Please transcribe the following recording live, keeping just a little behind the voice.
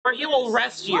or he will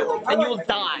arrest you and you will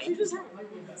die.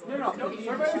 No,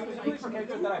 specifically for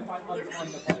characters that I find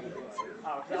unfun to play.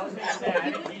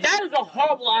 That is a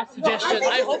horrible ass suggestion.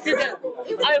 I hope you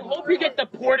get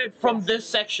deported from this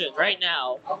section right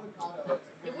now.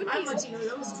 I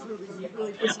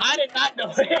did not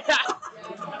know that.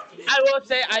 I will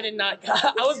say I did not.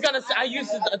 I was gonna say I use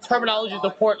the terminology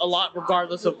deport a lot,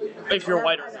 regardless of if you're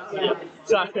white or not. Yeah.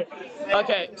 Sorry.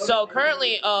 Okay, so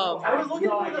currently, oh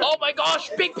my gosh,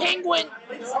 big penguin!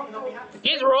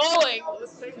 He's rolling,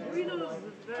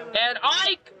 and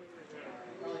Ike.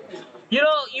 You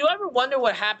know, you ever wonder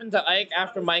what happened to Ike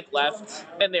after Mike left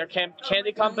and their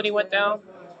candy company went down?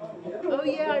 Oh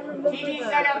yeah, I remember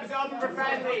that.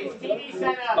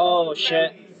 Oh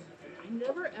shit. I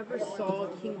never ever saw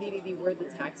King Dedede wear the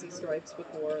taxi stripes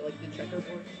before, like the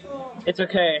checkerboard. It's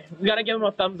okay. We gotta give him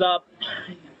a thumbs up.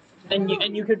 And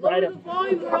you could write it.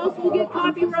 Fine, or else we'll get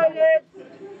copyrighted.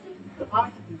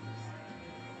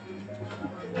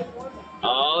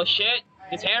 Oh shit.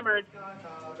 He's hammered.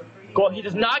 He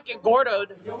does not get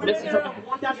gordoed. This is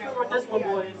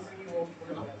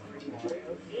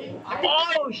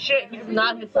oh shit, he does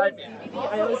not hit side B.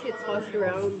 I always get tossed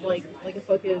around like a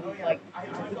fucking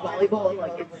volleyball,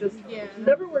 like it's just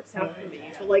never works out for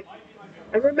me. But like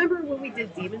I remember when we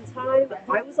did Demon Time,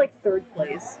 I was like 3rd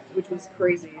place, which was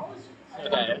crazy.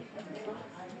 Okay.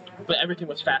 But everything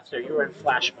was faster. You were in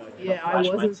flash mode. Yeah, I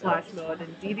was in flash mode,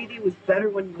 and Dedede was better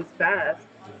when he was fast.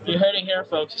 You heard it here,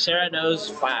 folks. Sarah knows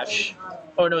flash,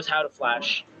 or knows how to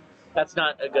flash. That's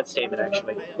not a good statement,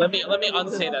 actually. Let me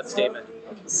unsay that statement.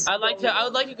 I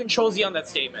would like to control Z on that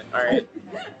statement. All right.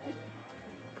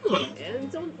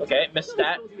 Okay, missed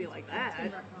that. Like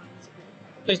that.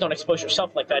 Please don't expose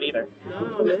yourself like that either.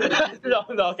 No, man. no,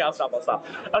 okay, I'll stop.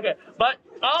 Okay, but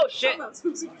oh shit.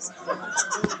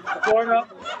 Gordo,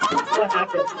 what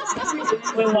happened?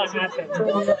 Wait, what happened? I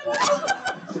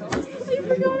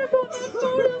forgot about that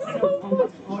photo so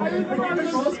much. I remember I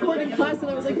was just going in class and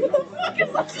I was like, what the fuck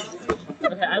is that?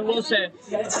 Okay, I will say.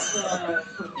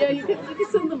 Yeah, you can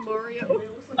send the Mario.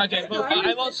 Okay, well,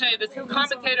 I will say the two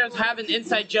commentators have an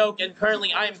inside joke, and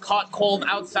currently I am caught cold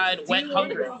outside, wet,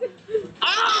 hungry.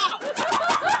 Ah!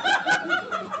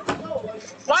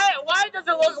 Why does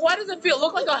it look? Why does it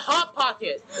look like a hot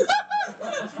pocket?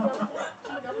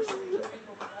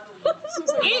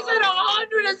 He's at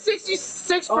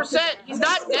 166%. He's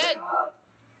not dead.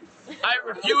 I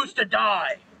refuse to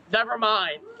die. Never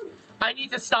mind. I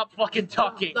need to stop fucking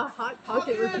talking. The hot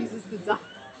pocket refuses to die.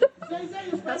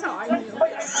 That's how I feel.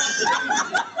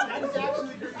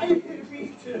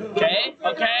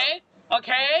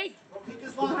 Okay.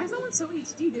 Why is that one so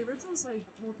HD, dude? It sounds like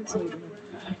more pixelated.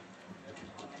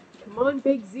 Come on,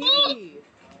 Big Z.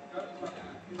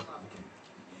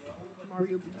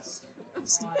 Mario Beast. No,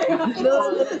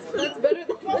 that's better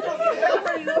than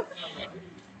Mario.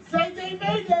 Okay,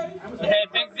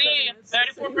 Big Z,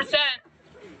 34%.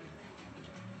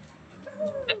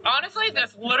 Honestly,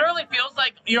 this literally feels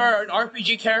like you're an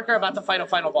RPG character about to fight a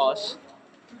final boss.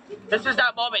 This is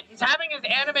that moment. He's having his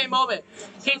anime moment.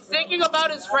 He's thinking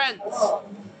about his friends.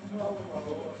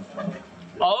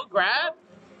 Oh, grab.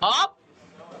 Up.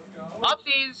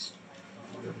 Upsies.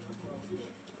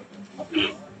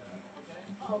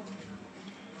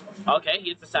 Okay, he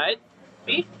hits the side.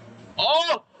 B.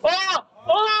 Oh!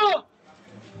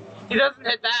 He doesn't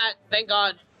hit that. Thank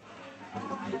God.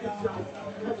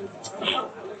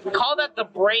 Call that the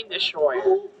brain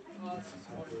destroyer.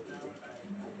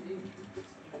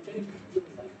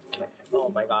 Oh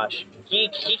my gosh. He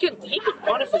can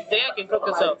honestly Zeya can cook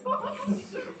us up.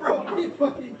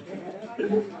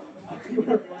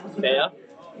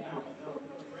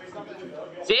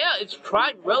 Zeya is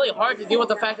trying really hard to deal with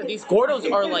the fact that these Gordos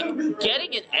are like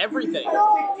getting in everything.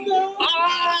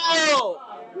 Oh!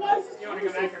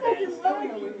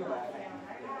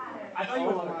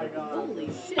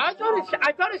 I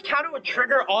thought his counter would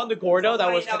trigger on the Gordo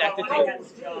that was connected to him.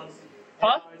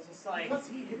 Huh? It's just like,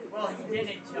 well, he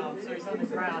didn't jump, so he's on the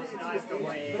ground, so now I have to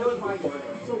wait. Oh,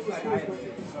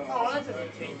 that's a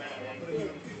good thing, man.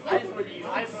 I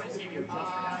just want to see if you're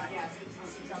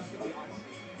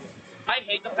I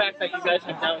hate the fact that you guys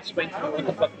have now explained to me what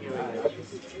the fuck you're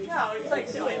doing. No, it's like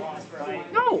silly loss,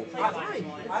 right? No!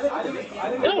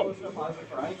 No!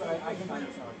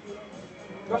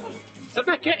 I'm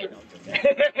not getting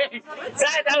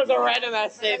that was a random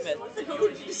ass statement.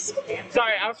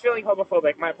 Sorry, I was feeling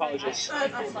homophobic. My apologies. I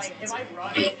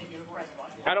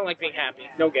don't like being happy.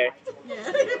 No gay. Yeah.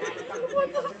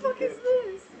 What the fuck is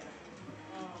this?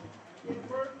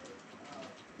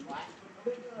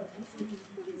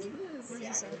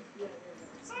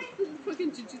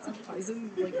 Fucking Jujutsu Kaisen,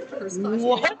 like, first class.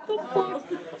 What the fuck?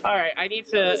 Alright, I need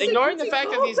to... Ignoring the fact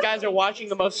that these guys are watching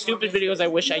the most stupid videos I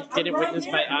wish I didn't witness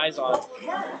my eyes on.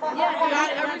 Yeah,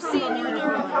 have you ever seen you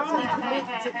know how many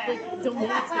commit to, like,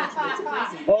 domains to Jujutsu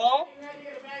Kaisen? Oh?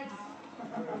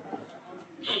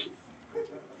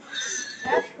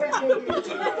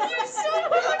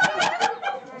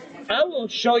 I will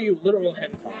show you literal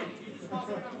hentai.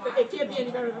 It can't be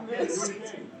any better than this.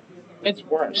 It's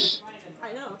worse.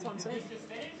 I know, that's what I'm saying.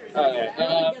 Okay,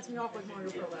 It gets me off like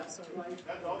Mario Pro last, so.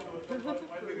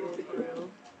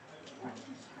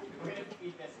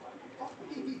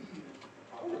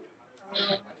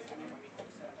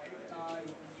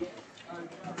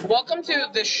 welcome to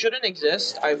This Shouldn't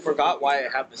Exist. I forgot why I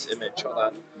have this image. Hold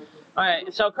on.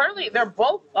 Alright, so currently they're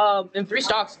both in 3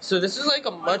 stocks, so this is like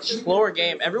a much slower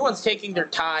game. Everyone's taking their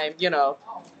time, you know.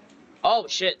 Oh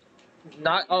shit.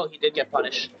 Not oh, he did get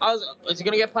punished. Is he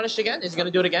gonna get punished again? Is he gonna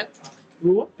do it again?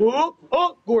 Ooh, ooh,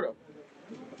 oh, Gordo.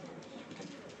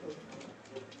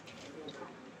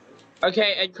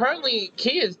 Okay, and currently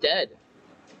Key is dead.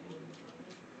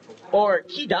 Or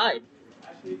he died.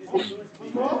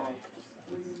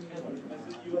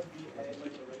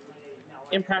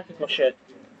 Impractical shit.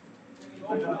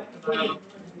 I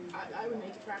would make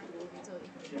it practical, I can tell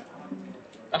you.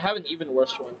 I have an even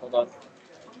worse one. Hold on.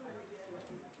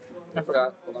 I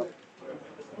forgot. Hold on.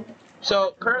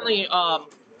 So currently, oh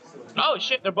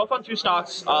shit, they're both on 2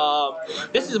 stocks.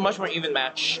 This is a much more even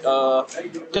match.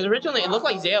 Because originally it looked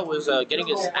like Zeya was getting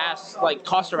his ass like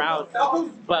tossed around,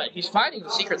 but he's finding the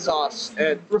secret sauce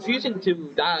and refusing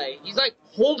to die. He's like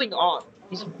holding on.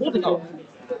 He's holding on.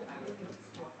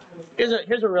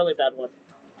 Here's a really bad one.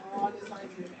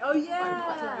 Oh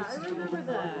yeah, I remember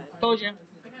that. Told you.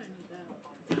 I kinda need that.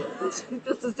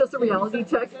 This is just a reality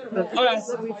check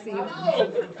that we've seen.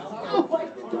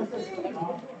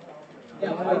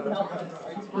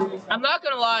 I'm not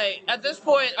gonna lie. At this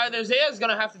point, either Zeya's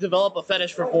gonna have to develop a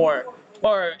fetish for gore,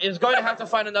 or is going to have to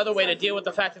find another way to deal with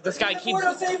the fact that this guy keeps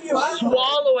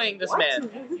swallowing this man.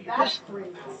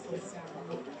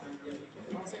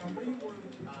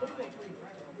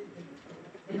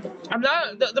 I'm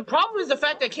not. The problem is the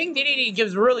fact that King Dedede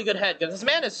gives really good head because this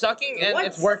man is sucking and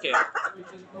it's working.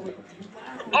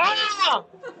 Ah!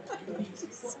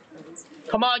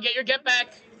 Come on, get your get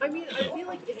back. I mean, I feel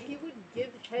like if he would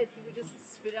give head, he would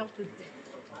just spit out the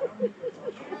dick.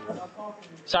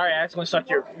 Sorry, I accidentally sucked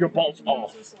your balls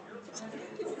off.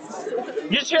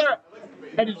 You just hear,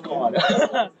 and it's gone.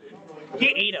 He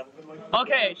ate him.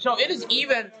 Okay, so it is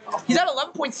even. He's at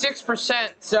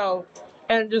 11.6%. So,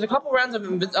 and there's a couple rounds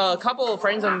of couple of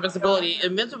frames of invincibility.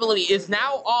 Invincibility is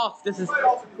now off. This is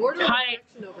tight.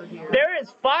 There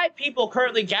is 5 people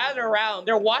currently gathered around.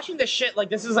 They're watching this shit like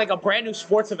this is like a brand new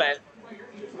sports event.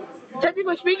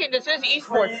 Technically speaking, this is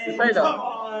esports. Say though.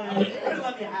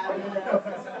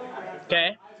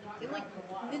 Okay. And like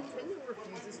Nintendo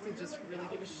refuses to just really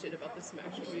give a shit about the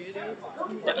Smash community.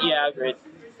 Yeah, agreed.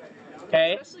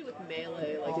 Okay. Especially with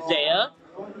Melee, like it's Zeya.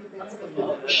 that's the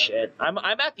move. Shit. I'm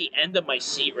at the end of my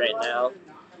seat right now.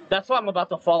 That's why I'm about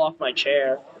to fall off my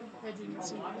chair. I didn't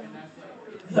see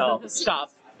it. No,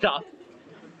 stop.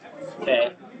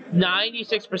 Okay.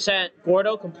 96%.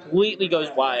 Gordo completely goes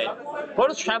wide.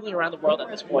 Gordo's traveling around the world at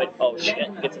this point. Oh shit,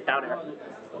 he gets it down here.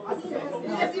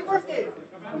 First game.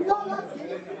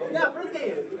 Yeah, first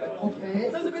game.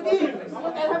 This is a good game. Don't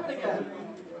let that happen again.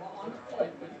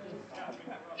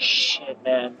 Shit,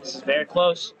 man. This is very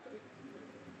close.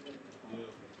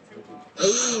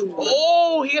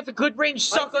 Oh, he gets a good range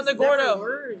suck on the Gordo.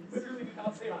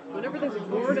 Whenever there's a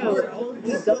Gordo, all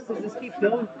he does is just keep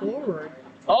going forward.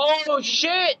 Oh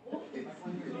shit!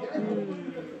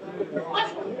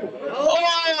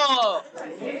 Oh!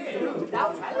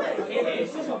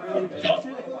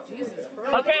 Jesus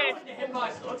Christ. Okay.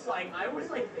 Looks like I was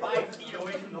like 5 feet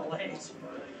away from the ledge.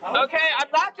 Okay, I'm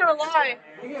not gonna lie.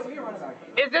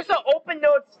 Is this an open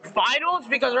notes finals?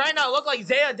 Because right now it looked like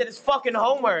Zeya did his fucking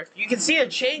homework. You can see a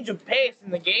change of pace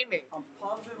in the gaming. I'm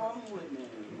positive on Whitman.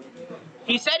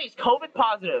 He said he's COVID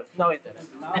positive. No, he didn't.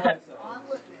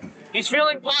 He's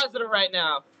feeling positive right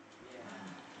now.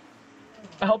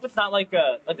 I hope it's not like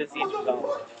a disease or something.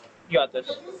 You got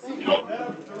this.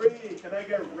 Can I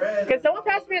get red? Can someone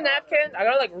pass me a napkin? I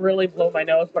gotta like really blow my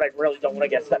nose, but I really don't want to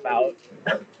get step out.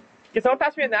 Can someone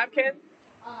pass me a napkin?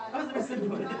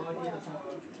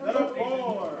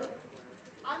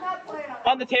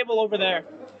 On the table over there.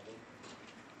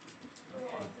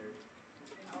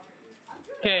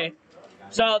 Okay.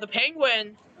 So the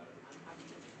penguin.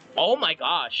 Oh my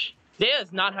gosh. Zeya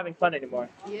is not having fun anymore.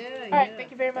 Yeah, Alright,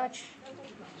 thank you very much.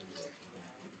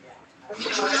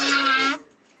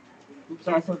 Oops,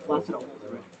 sorry, I said blasted out.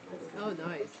 Oh,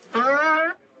 nice.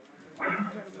 I'm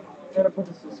gonna put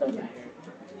this aside here.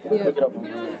 Yeah. Pick it up.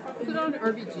 Put it on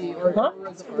RBG or Huh?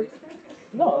 Rosa Parks.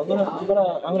 No, I'm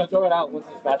gonna throw it out once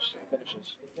this match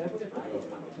finishes.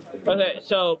 Okay,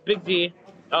 so Big D.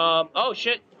 Oh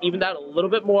shit, even that a little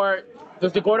bit more.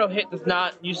 Does the Gordo hit? Does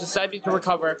not use the side beat to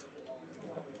recover.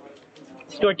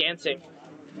 Still dancing.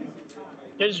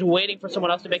 They're just waiting for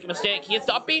someone else to make a mistake. He hits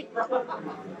the upbeat.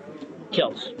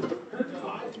 Kills.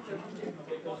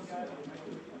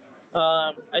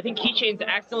 I think Keychain's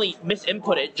accidentally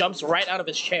misinputted. Jumps right out of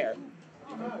his chair.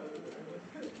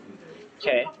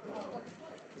 Okay.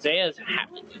 Zeya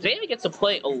gets to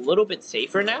play a little bit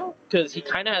safer now because he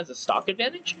kind of has a stock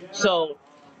advantage. So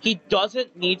he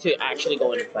doesn't need to actually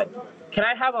go in and fight. Can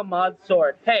I have a mod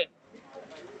sword? Hey.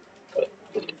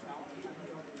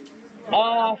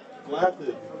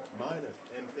 Glasses, Minus,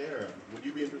 and Sarah. Would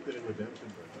you be interested in redemption?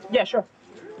 Yeah, sure.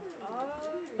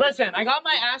 Listen, I got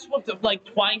my ass whooped like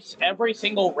twice every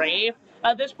single rave.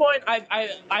 At this point,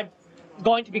 I'm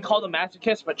going to be called a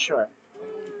masochist, but sure.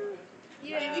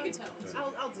 Yeah, we can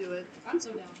tell. I'll do it. I'm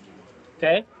so down.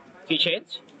 Okay.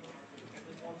 Keychains.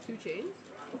 2 chains?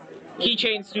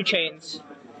 Keychains, 2 chains.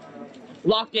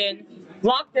 Locked in.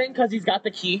 Locked in because he's got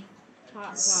the key.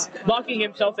 Locking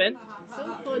himself in.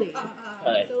 So funny.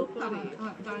 Right. So funny.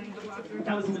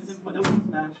 That was misinput. That was a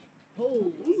smash.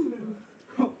 Holy.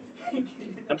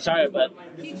 I'm sorry, but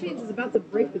Keychains is about to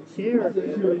break the chair, or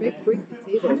break the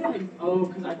table. Oh,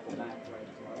 because I pulled back.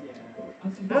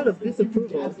 Out of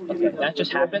disapproval. okay, that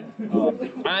just happened.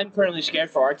 I'm currently scared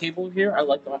for our table here. I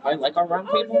like our round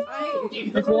table.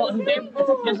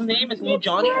 His name is Little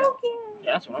Johnny. Yeah,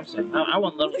 that's what I'm saying. I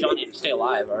want Little Johnny to stay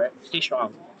alive. All right, stay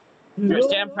strong. You're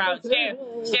stand proud.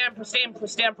 Stand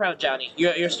proud, Johnny.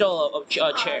 You're still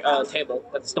a table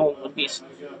that's still in one piece.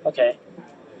 Okay.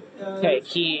 Okay,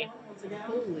 Key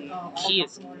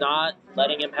is not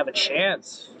letting him have a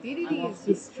chance. Dedede is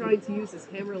just trying to use his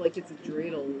hammer like it's a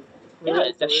dreidel.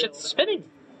 Yeah, that shit's spinning.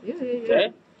 Yeah.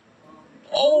 Okay.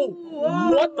 Oh,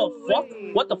 what the fuck?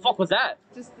 Wait. What the fuck was that?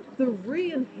 Just the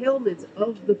re-inhalement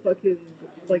of the fucking,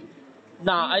 like...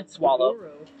 Nah, I'd swallow.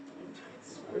 Goro.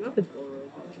 Or not the Goro.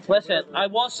 Listen, I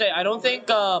will say, I don't think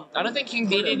King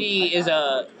Dedede is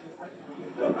a...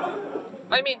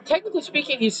 I mean, technically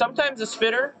speaking, he's sometimes a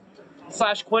spitter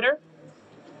 / quitter.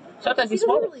 Sometimes He he's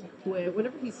doesn't swallow. really quit.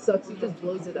 Whenever he sucks, he just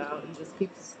blows it out and just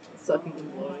keeps sucking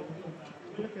and blowing.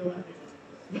 Oh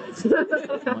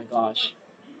my gosh.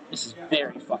 This is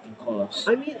very fucking close.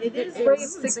 I mean, it is Rave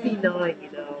 69, you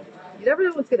know. You never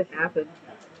know what's gonna happen.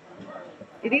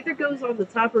 It either goes on the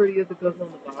top or it either goes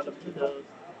on the bottom. Who knows?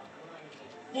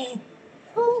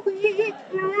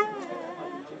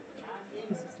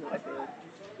 This is not good.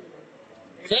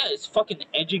 Zeya is fucking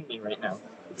edging me right now.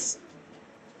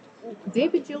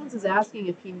 David Jones is asking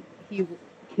if he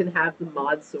can have the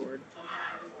mod sword.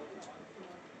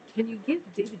 Can you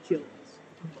give David Jones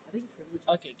modding privilege?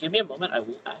 Okay, give me a moment. I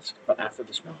will ask after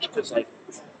this match because, like,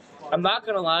 I'm not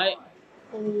gonna lie.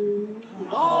 Whoa!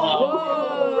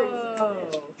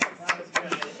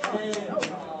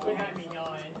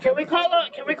 Can we call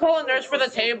a nurse for the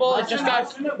table? It just got.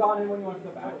 shouldn't have gone in when you went to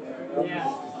the back there. Yeah.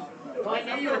 Well, I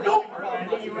knew you were going to I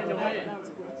knew you were going to win.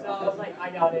 So I was like, I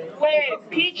got it. Wait,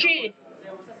 Peachy,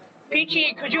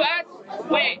 could you ask?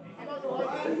 Wait,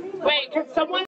 can someone?